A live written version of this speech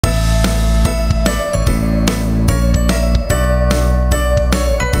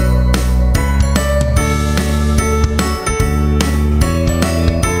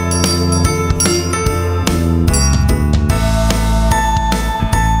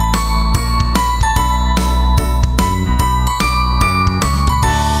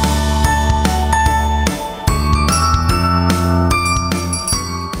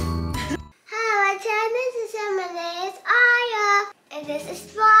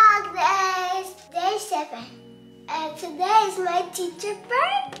Vlogmas day 7. And today is my teacher's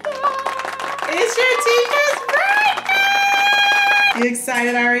birthday. It's your teacher's birthday! You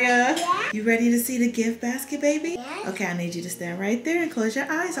excited, Aria? Yeah. You ready to see the gift basket, baby? Yeah. Okay, I need you to stand right there and close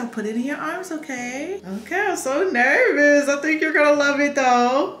your eyes. I'll put it in your arms, okay? Okay, I'm so nervous. I think you're gonna love it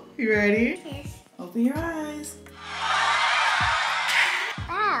though. You ready? Yes. Open your eyes.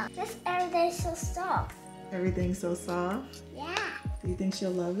 Wow, this everything's so soft. Everything's so soft. Yeah. Do you think she'll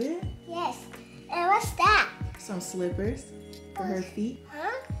love it? Yes. And what's that? Some slippers for her feet.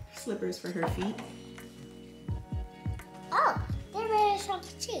 Huh? Slippers for her feet. Oh, they're very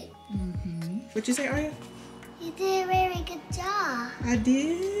soft too. What'd you say, Aria? You did a very good job. I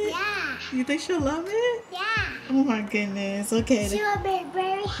did? Yeah. You think she'll love it? Yeah. Oh my goodness. Okay. She will be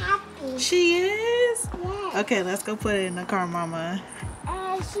very happy. She is? Yes. Okay, let's go put it in the car, Mama.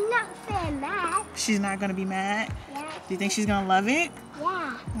 She's not feeling mad. She's not gonna be mad? Yeah. Do you think she's gonna love it?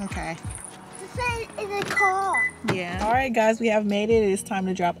 Yeah. Okay. This is in the car. Yeah. All right, guys, we have made it. It's time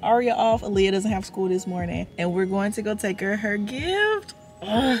to drop Aria off. Aaliyah doesn't have school this morning, and we're going to go take her gift.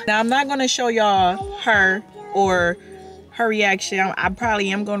 Ugh. Now, I'm not gonna show y'all her or her reaction. I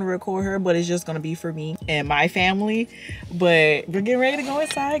probably am gonna record her, but it's just gonna be for me and my family. But we're getting ready to go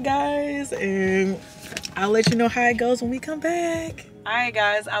inside, guys, and I'll let you know how it goes when we come back. All right,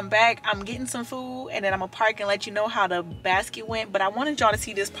 guys, I'm back. I'm getting some food, and then I'm gonna park and let you know how the basket went. But I wanted y'all to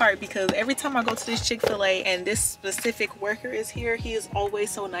see this part because every time I go to this Chick-fil-A and this specific worker is here, he is always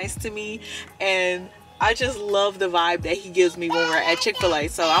so nice to me, and I just love the vibe that he gives me when we're at Chick-fil-A.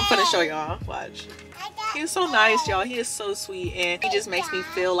 So I'm gonna show y'all. Watch. He's so nice, y'all. He is so sweet, and he just makes me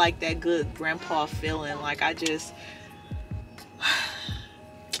feel like that good grandpa feeling. Like I just,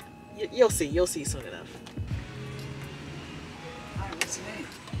 you'll see soon enough. What's the name?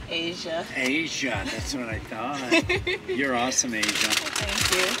 Asia. Asia, that's what I thought. You're awesome, Asia.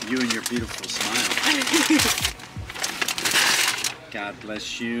 Thank you. You and your beautiful smile. God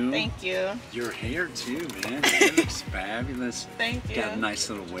bless you. Thank you. Your hair too, man. It looks fabulous. Thank you. Got a nice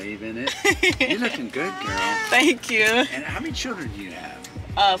little wave in it. You're looking good, girl. Thank you. And how many children do you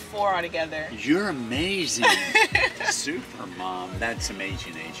have? 4 altogether. You're amazing. Super mom. That's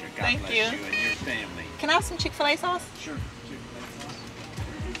amazing, Asia. God Thank bless you. you and your family. Can I have some Chick-fil-A sauce? Sure.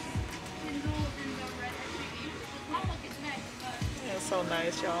 It's so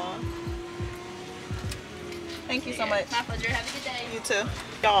nice, y'all. Thank you so much. My pleasure. Have a good day. You too.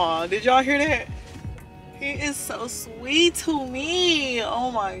 Y'all, did y'all hear that? He is so sweet to me. Oh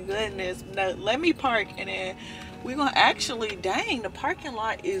my goodness. Now, let me park and then we're gonna actually, dang, the parking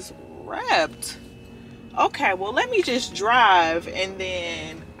lot is wrapped. Okay, well, let me just drive and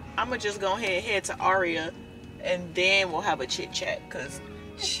then I'm gonna just go ahead and head to Aria and then we'll have a chit chat. Cause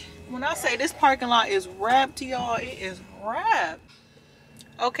when I say this parking lot is wrapped, y'all, it is wrapped.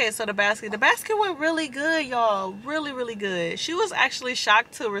 Okay, so the basket went really good, y'all. Really good. She was actually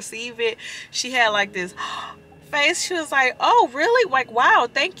shocked to receive it. She had like this face. She was like, oh, really? Like, wow,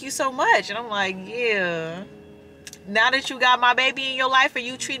 thank you so much. And I'm like, yeah. Now that you got my baby in your life and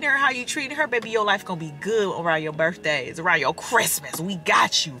you treating her how you treating her, baby, your life gonna be good around your birthdays, around your Christmas. We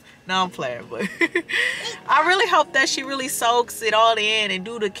got you. No, I'm playing, but I really hope that she really soaks it all in and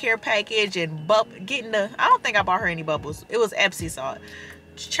do the care package and getting the, I don't think I bought her any bubbles. It was Epsom salt.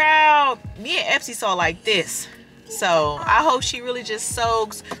 Child, me and Epsom salt like this. So I hope she really just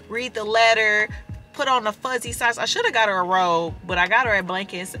soaks, read the letter, put on the fuzzy socks. I should have got her a robe, but I got her a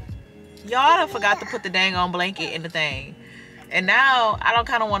blankets. Y'all done forgot to put the dang on blanket in the thing. And now I don't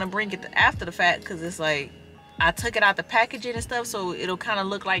kind of want to bring it after the fact because it's like I took it out the packaging and stuff, so it'll kind of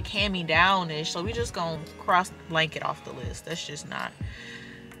look like hand-me-down-ish. So we just gonna cross the blanket off the list. That's just not.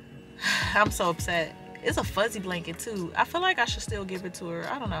 I'm so upset. It's a fuzzy blanket too. I feel like I should still give it to her.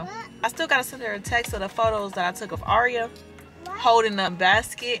 I don't know. I still gotta send her a text of the photos that I took of Aria holding the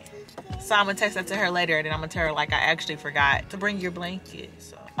basket. So I'm gonna text that to her later and then I'm gonna tell her like I actually forgot to bring your blanket.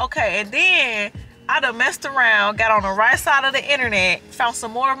 So okay, and then I done messed around, got on the right side of the internet, found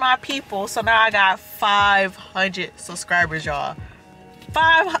some more of my people. So now I got 500 subscribers, y'all.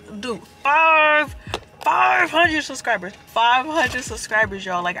 500 subscribers. 500 subscribers,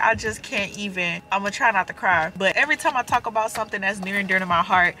 y'all. Like, I just can't even. I'm gonna try not to cry, but every time I talk about something that's near and dear to my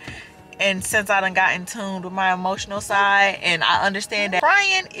heart, and since I done got in tune with my emotional side and I understand that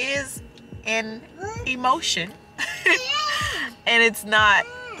crying is an emotion and it's not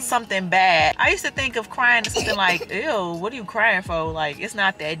something bad. I used to think of crying as something like, ew, what are you crying for? Like, it's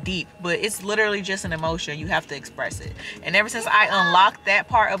not that deep, but it's literally just an emotion. You have to express it. And ever since I unlocked that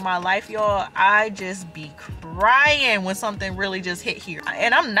part of my life, y'all, I just be crying when something really just hit here.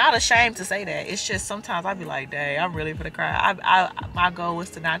 And I'm not ashamed to say that. It's just sometimes I be like, dang, I'm really finna cry. My goal was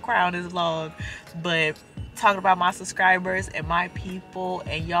to not cry on this vlog, but talking about my subscribers and my people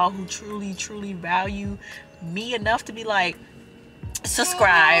and y'all who truly value me enough to be like,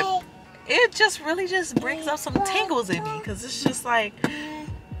 subscribe, it just really just brings up some tingles in me, because it's just like,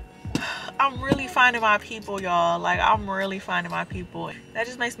 I'm really finding my people, y'all. Like, I'm really finding my people. That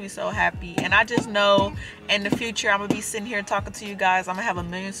just makes me so happy. And I just know in the future I'm gonna be sitting here talking to you guys. I'm gonna have 1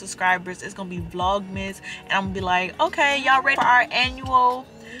 million subscribers. It's gonna be Vlogmas, and I'm gonna be like, okay, y'all ready for our annual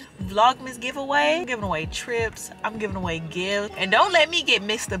Vlogmas giveaway? I'm giving away trips, I'm giving away gifts, and don't let me get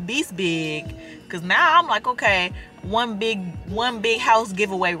Mr. Beast big, because now I'm like, okay, one big house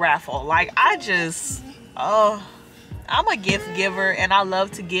giveaway raffle. Like, I just, I'm a gift giver, and I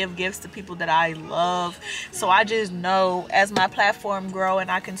love to give gifts to people that I love. So I just know as my platform grow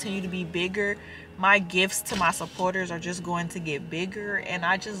and I continue to be bigger, my gifts to my supporters are just going to get bigger. And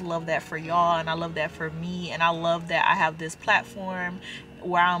I just love that for y'all, and I love that for me, and I love that I have this platform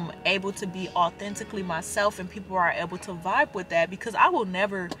where I'm able to be authentically myself, and people are able to vibe with that, because I will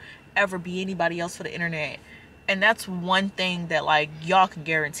never ever be anybody else for the internet. And that's one thing that, like, y'all can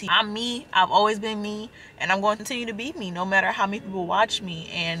guarantee. I'm me. I've always been me, and I'm going to continue to be me no matter how many people watch me.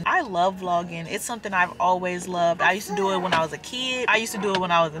 And I love vlogging. It's something I've always loved. I used to do it when I was a kid. I used to do it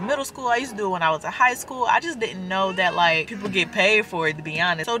when I was in middle school. I used to do it when I was in high school. I just didn't know that, like, people get paid for it, to be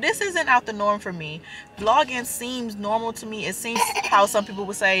honest. So this isn't out the norm for me. Vlogging seems normal to me. It seems how some people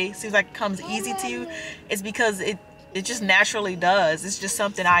would say, seems like it comes easy to you. It's because it just naturally does. It's just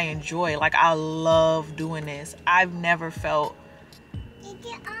something I enjoy. Like, I love doing this. I've never felt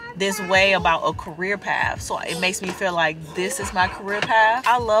this way about a career path, so it makes me feel like this is my career path.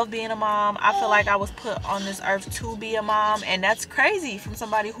 I love being a mom. I feel like I was put on this earth to be a mom, and that's crazy from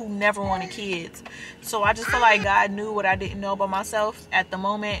somebody who never wanted kids. So I just feel like God knew what I didn't know about myself at the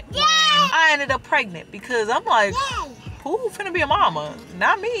moment when I ended up pregnant, because I'm like, who finna be a mama?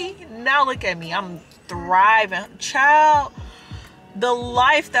 Not me. Now look at me, I'm thriving. Child, the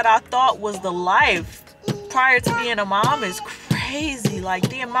life that I thought was the life prior to being a mom is crazy. Like,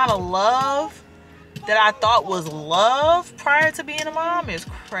 the amount of love that I thought was love prior to being a mom is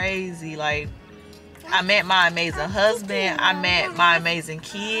crazy. Like, I met my amazing husband, I met my amazing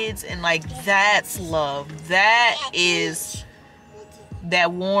kids, and like, that's love. That is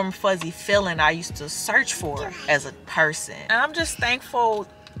that warm fuzzy feeling I used to search for as a person. And I'm just thankful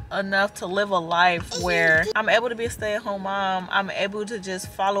enough to live a life where I'm able to be a stay-at-home mom. I'm able to just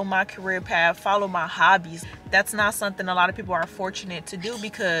follow my career path, follow my hobbies. That's not something a lot of people are fortunate to do,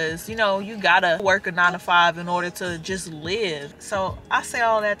 because, you know, you gotta work a 9 to 5 in order to just live. So I say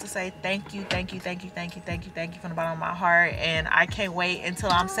all that to say thank you from the bottom of my heart. And I can't wait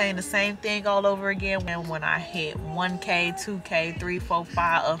until I'm saying the same thing all over again when I hit 1K, 2K, 3, 4,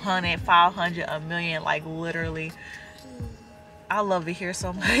 5, 100, 500, a million. Like, literally, I love it here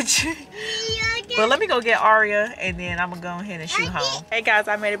so much. But let me go get Aria, and then I'm gonna go ahead and shoot home. Hey guys,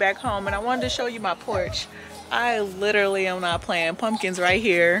 I made it back home, and I wanted to show you my porch. I literally am not playing. Pumpkins right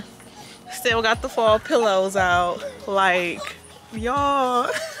here. Still got the fall pillows out. Like, y'all.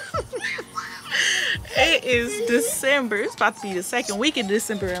 It is December. It's about to be the second week of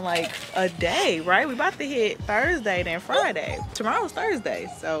December in like a day, right? We about to hit Thursday, then Friday. Tomorrow's Thursday,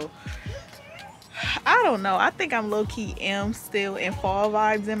 so I don't know. I think I'm low-key still in fall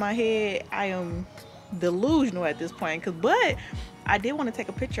vibes in my head. I am delusional at this point, but I did want to take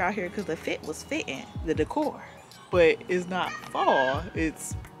a picture out here because the fit was fitting, the decor. But it's not fall,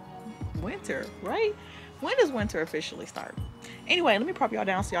 it's winter, right? When does winter officially start? Anyway, let me prop y'all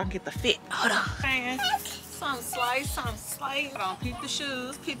down so y'all can get the fit. Hold on. Man, some slice. Hold on, peep the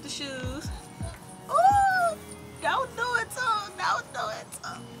shoes. Ooh, don't do it, son. Don't do it,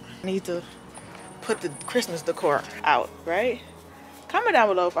 son. I need to put the Christmas decor out, right? Comment down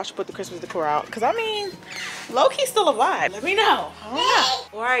below if I should put the Christmas decor out, because I mean, low-key still a vibe. Let me know. I don't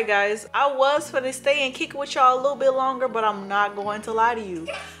know. All right, guys, I was gonna stay and kick it with y'all a little bit longer, but I'm not going to lie to you.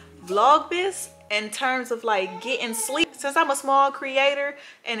 Vlogmas, in terms of like getting sleep, since I'm a small creator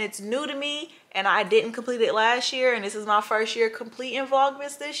and it's new to me and I didn't complete it last year, and this is my first year completing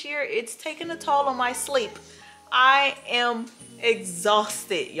Vlogmas this year, it's taking a toll on my sleep. I am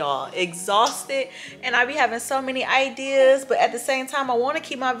exhausted, y'all, exhausted, and I be having so many ideas, but at the same time I want to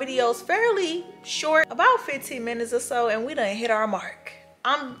keep my videos fairly short, about 15 minutes or so, and we done hit our mark.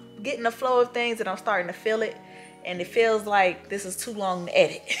 I'm getting the flow of things and I'm starting to feel it, and it feels like this is too long to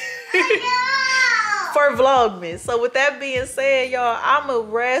edit for Vlogmas. So with that being said, y'all, I'ma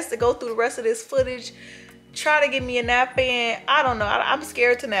rest and go through the rest of this footage, try to get me a nap in. I don't know. I'm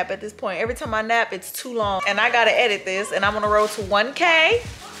scared to nap at this point. Every time I nap, it's too long. And I gotta edit this, and I'm on the road to 1K.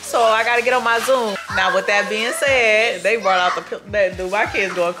 So I gotta get on my Zoom. Now with that being said, they brought out dude, my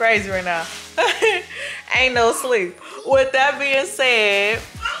kids going crazy right now. Ain't no sleep. With that being said,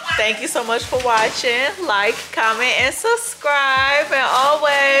 thank you so much for watching. Like, comment, and subscribe. And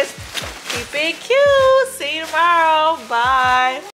always keep it cute. See you tomorrow. Bye.